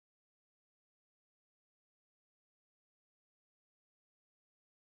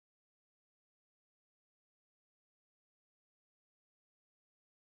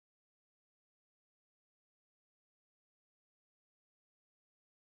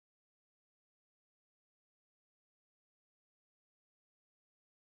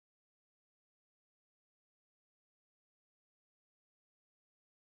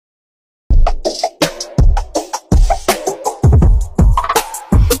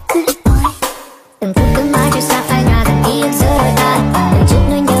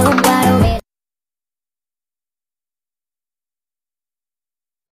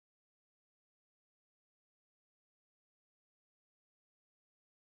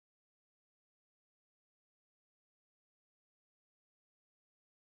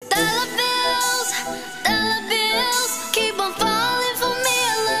Dollar bills, keep on falling for me. I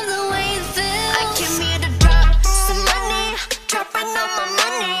love the way it feels. I came here to drop some money, dropping all my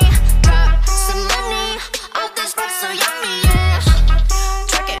money. Drop some money, all this stuff so yummy, yeah.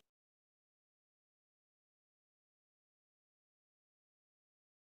 Track it.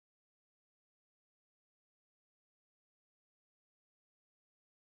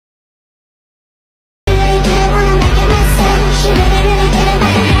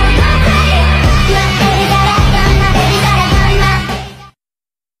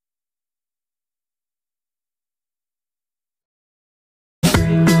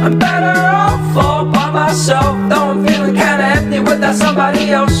 I'm better off all by myself, though I'm feeling kinda empty without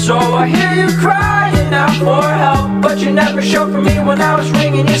somebody else. So I hear you crying out for help, but you never showed for me when I was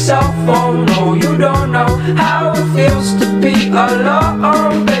ringing your cell phone. No, you don't know how it feels to be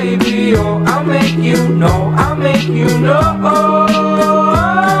alone, baby. Oh, I'll make you know, I'll make you know.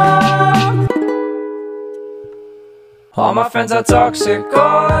 All my friends are toxic,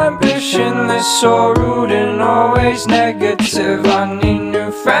 all ambitionless, so rude and always negative. I need new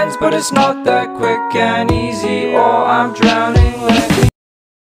friends, but it's not that quick and easy, or I'm drowning with me.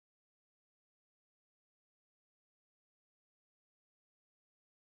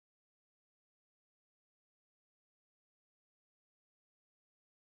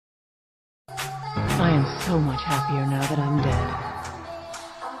 I am so much happier now that I'm dead.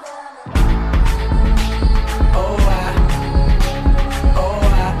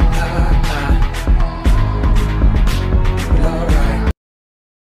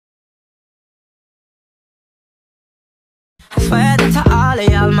 I swear that to all of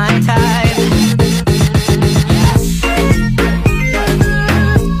y'all my type.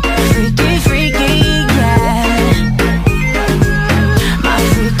 Freaky, freaky, yeah. My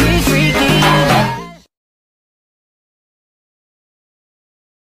freaky, freaky, yeah.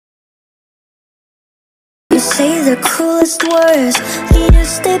 You say the cruelest words,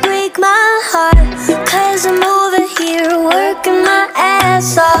 leaders they break my heart. Cause I'm over here working my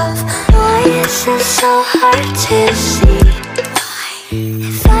ass off. Why is it so hard to see?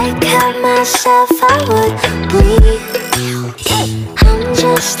 If I cut myself I would bleed. I'm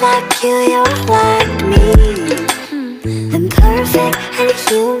just like you, you're like me. Imperfect and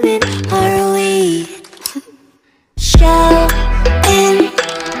human are we. Show and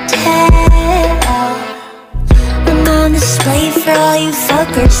tell, I'm on display for all you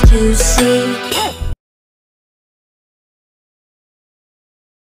fuckers to see.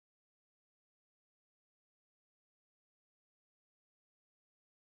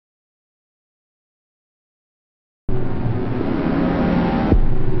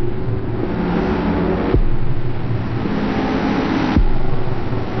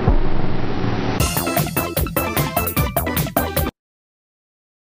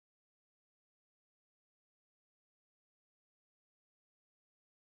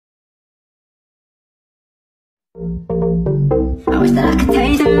 I wish that I could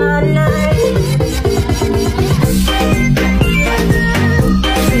taste my night.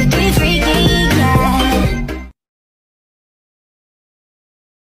 Freaky, freaky, yeah.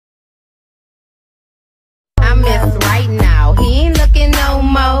 I miss right now. He ain't looking no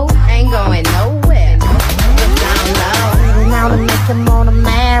more. Ain't going nowhere. Just down low. Put it on to make him wanna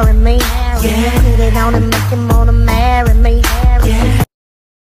marry me. Yeah. Put it on to make him wanna marry me. Yeah.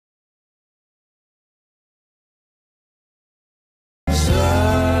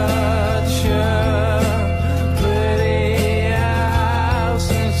 Such a pretty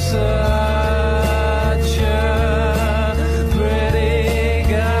house and such a pretty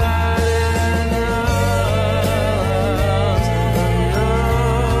garden. No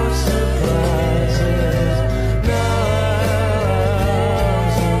surprises, no surprises.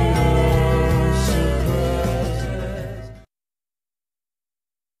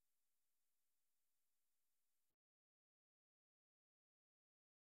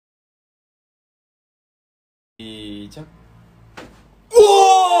 시작.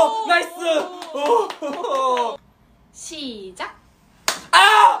 우와! 나이스! 오! 시작.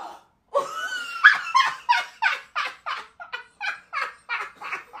 아!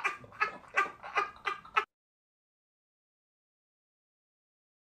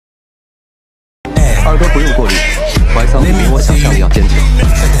耳朵不用过滤，怀桑不比我想象的要坚强，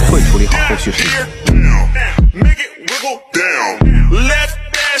会处理好后续事宜。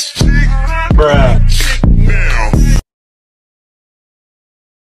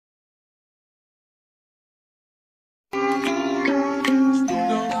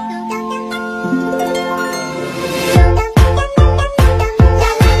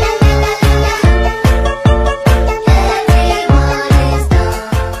 Everyone is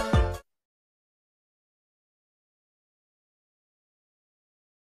done.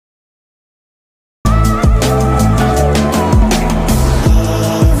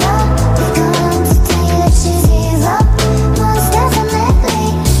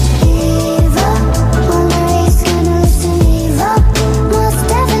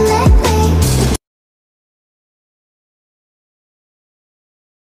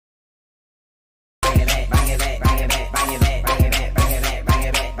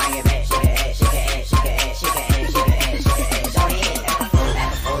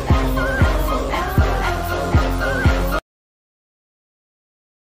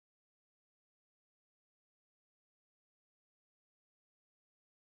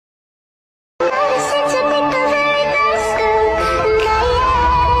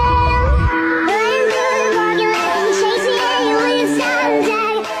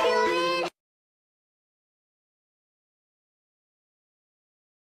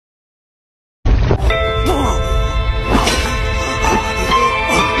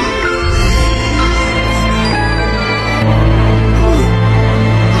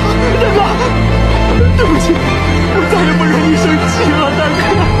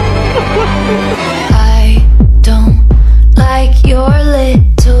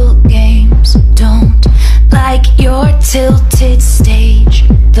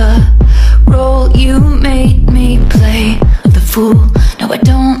 cool. No, I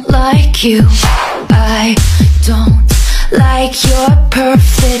don't like you. I don't like your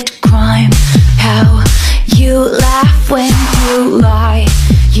perfect crime. How you laugh when you lie.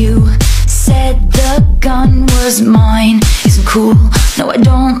 You said the gun was mine. Isn't cool. No, I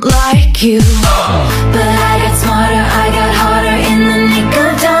don't like you. But I got smarter, I got harder in the nick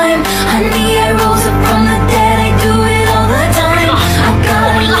of time. Honey, I rose up from the dead, I do it all the time. I got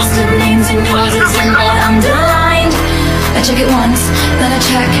a list of names and yours is in red underlined. I check it once, then I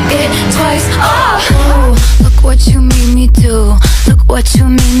check it twice. Oh, look what you made me do. Look what you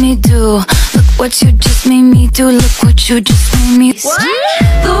made me do. Look what you just made me do. Look what you just made me do.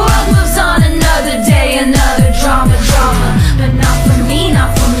 The world moves on another day, another drama. But not for me,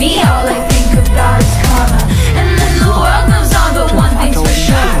 not for me. All I think about is karma. And then the world moves on, but one thing's for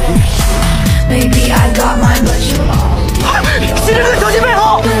sure. Maybe I got mine, but you all.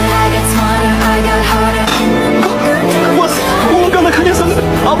 But I got smarter, I got harder. 我刚才看见三个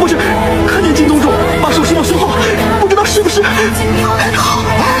啊，不是，看见金宗主把手伸到身后，不知道是不是？好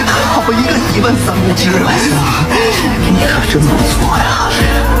一个1万3分之2啊！你可真不错呀，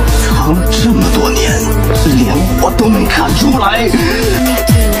藏了这么多年，连我都没看出来。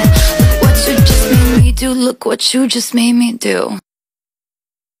Look what you just made me do.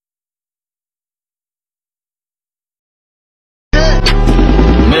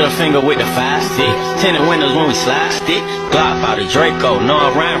 Middle finger with the 5-6, tinted windows when we slide stick. Glock out the Draco, no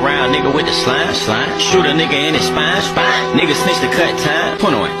I'm round nigga with the slime. Shoot a nigga in his spine. Niggas snitch the cut time.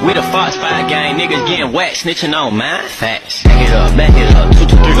 21, we the Fox 5 gang, niggas getting whacked, snitching on mine. Facts. Back it up, 2,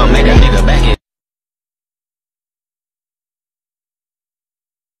 2, 3 gon' make a nigga back it.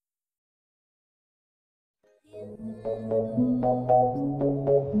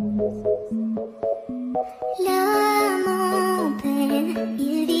 L'âme en peine,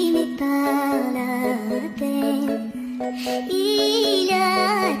 il vit mais pas la peine. Il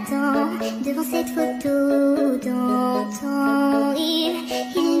attend devant cette photo d'antan.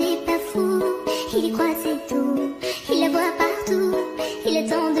 Il n'est pas fou, il y croit c'est tout. Il la voit partout, il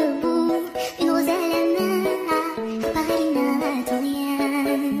attend de